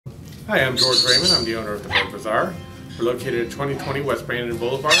Hi, I'm George Reymann. I'm the owner of the Bird Bazaar. We're located at 2020 West Brandon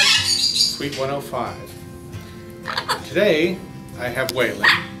Boulevard, Suite 105. Today, I have Waylon.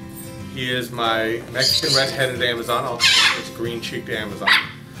 He is my Mexican red-headed Amazon, also known as green-cheeked Amazon.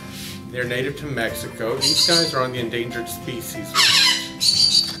 They're native to Mexico. These guys are on the endangered species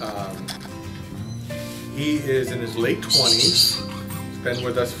list. He is in his late 20s. He's been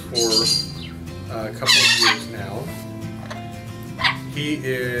with us for a couple of years now. He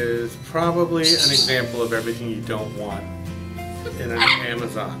is probably an example of everything you don't want in an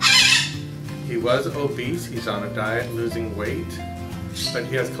Amazon. He was obese, he's on a diet, losing weight, but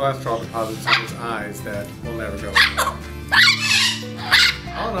he has cholesterol deposits in his eyes that will never go away.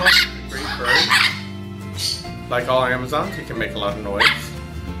 Oh no, great bird. Like all Amazons, he can make a lot of noise.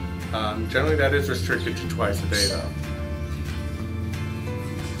 Generally that is restricted to twice a day though.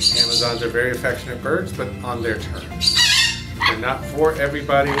 Amazons are very affectionate birds, but on their terms. They're not for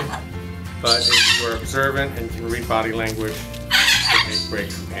everybody, but if you're observant and can read body language, they make great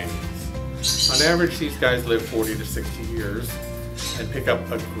companions. On average, these guys live 40 to 60 years and pick up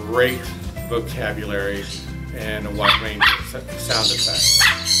a great vocabulary and a wide range of sound effects.